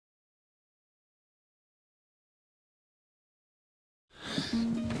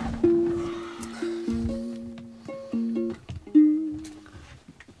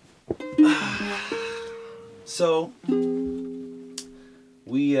So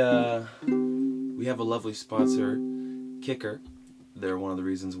we have a lovely sponsor, Kicker. They're one of the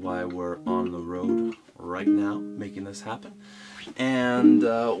reasons why we're on the road right now making this happen. And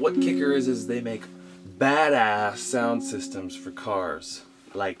what Kicker is they make badass sound systems for cars.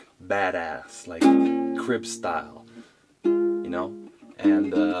 Like badass, like crib style, you know?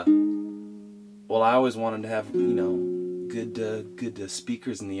 And well, I always wanted to have, you know, good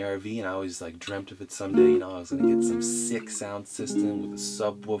speakers in the RV, and I always like dreamt of it someday. You know, I was gonna get some sick sound system with a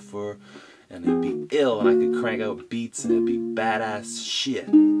subwoofer, and it'd be ill, and I could crank out beats, and it'd be badass shit.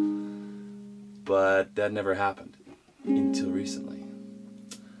 But that never happened until recently.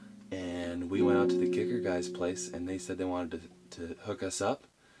 And we went out to the Kicker guy's place, and they said they wanted to hook us up,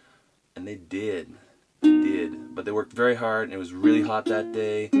 and they did. But they worked very hard, and it was really hot that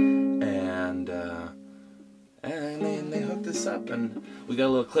day, and they hooked us up, and we got a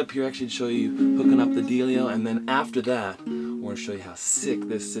little clip here actually to show you hooking up the dealio, and then after that we're going to show you how sick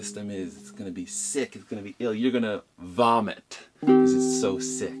this system is. It's going to be sick, it's going to be ill, you're going to vomit because it's so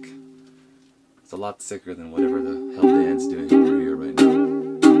sick. It's a lot sicker than whatever the hell Dan's doing over here right now.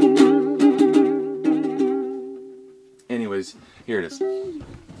 Anyways, here it is.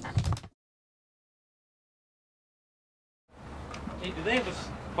 Hey, do they have a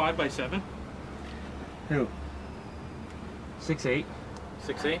 5x7? Who? 6.8.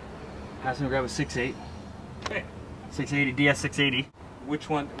 6.8? Ask him to grab a 6.8. Okay. 680, DS 680. Which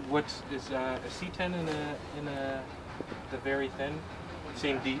one? What's is a C10 in the very thin?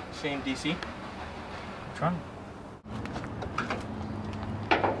 Same DC? Which one?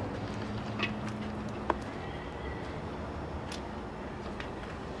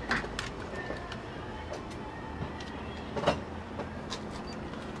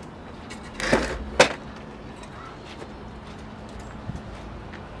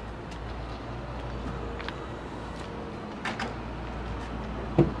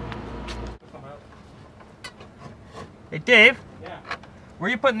 Hey Dave, Yeah. where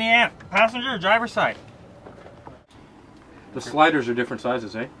are you putting the amp? Passenger or driver's side? The sliders are different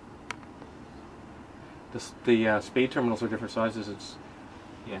sizes, eh? The spade terminals are different sizes. It's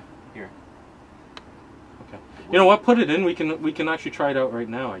Yeah, here. okay. You know what? Put it in. We can actually try it out right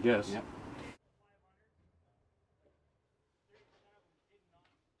now, I guess. Yep.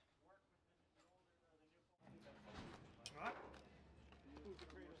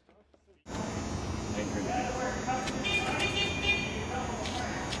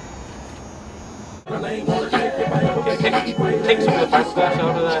 Take some of the fiberglass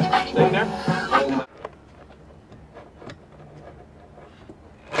out of that thing there.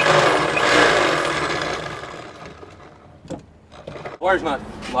 Wire's not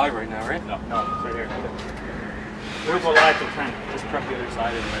live right now, right? No, it's right here. We're go live till 10. Just prep the other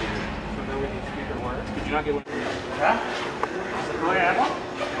side and ready to. So then we need speaker wire. Did you not get one? Huh? Do I have one?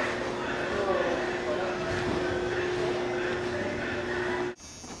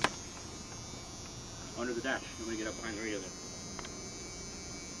 Under the dash. I'm gonna get up behind the radio there.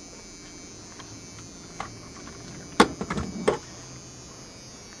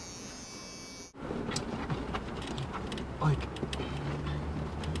 Like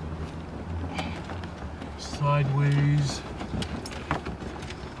sideways.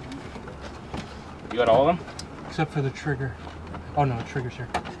 You got all of them? Except for the trigger. Oh no, the trigger's here.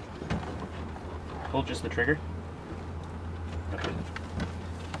 Pull just the trigger. Okay.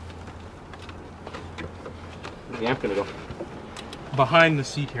 Where's the amp gonna go? Behind the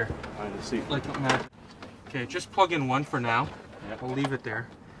seat here. Behind the seat. Like that. Okay, just plug in one for now. Yep. We'll leave it there.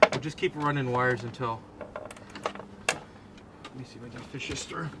 We'll just keep running wires until. Let me see if I can fish this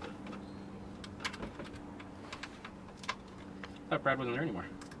through. I thought Brad wasn't there anymore.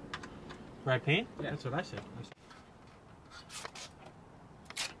 Brad Payne? Yeah. That's what I said.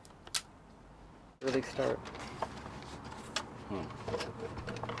 Where they start.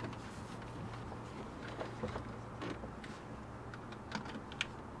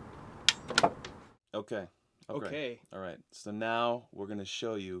 Okay. All right. So now we're gonna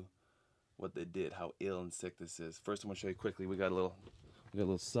show you what they did, how ill and sick this is. First, I'm gonna show you quickly. We got a little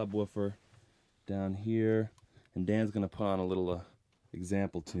subwoofer down here, and Dan's gonna put on a little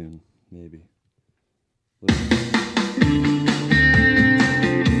example tune, maybe.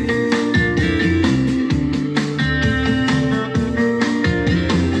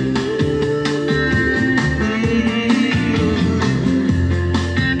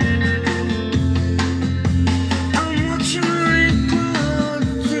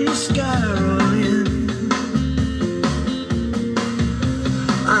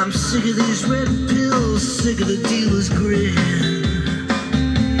 me these red pills, sick of the dealer's grin.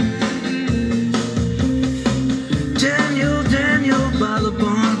 Daniel, by the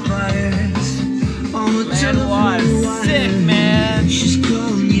bonfires, on the telephone wire. Sick, man. She's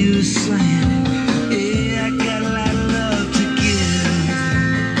calling you saying, yeah, I got a lot of love to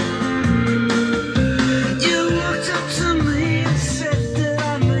give. You walked up to me and said that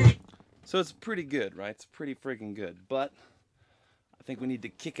I made. So it's pretty good, right? It's pretty freaking good. But I think we need to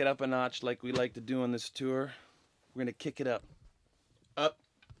kick it up a notch like we like to do on this tour. We're going to kick it up. Up.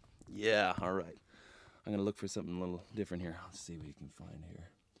 Yeah, all right. I'm going to look for something a little different here. Let's see what you can find here.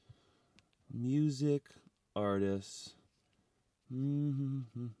 Music, artists.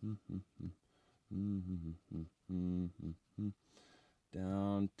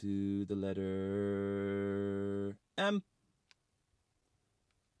 Down to the letter M.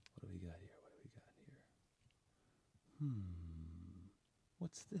 What do we got here? What do we got here?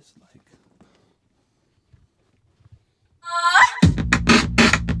 What's this like?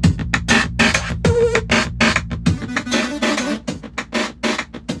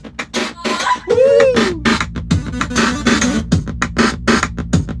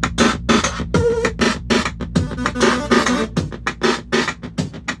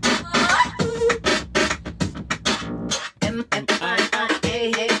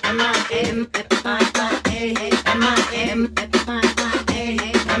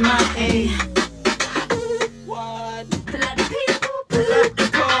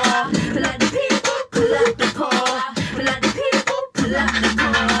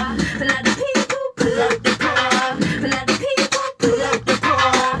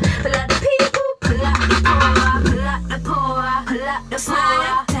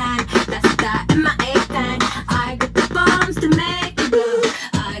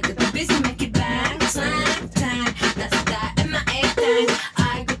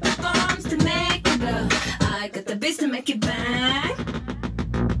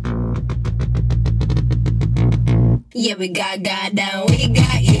 Yeah, we got God down, we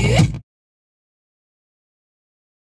got you.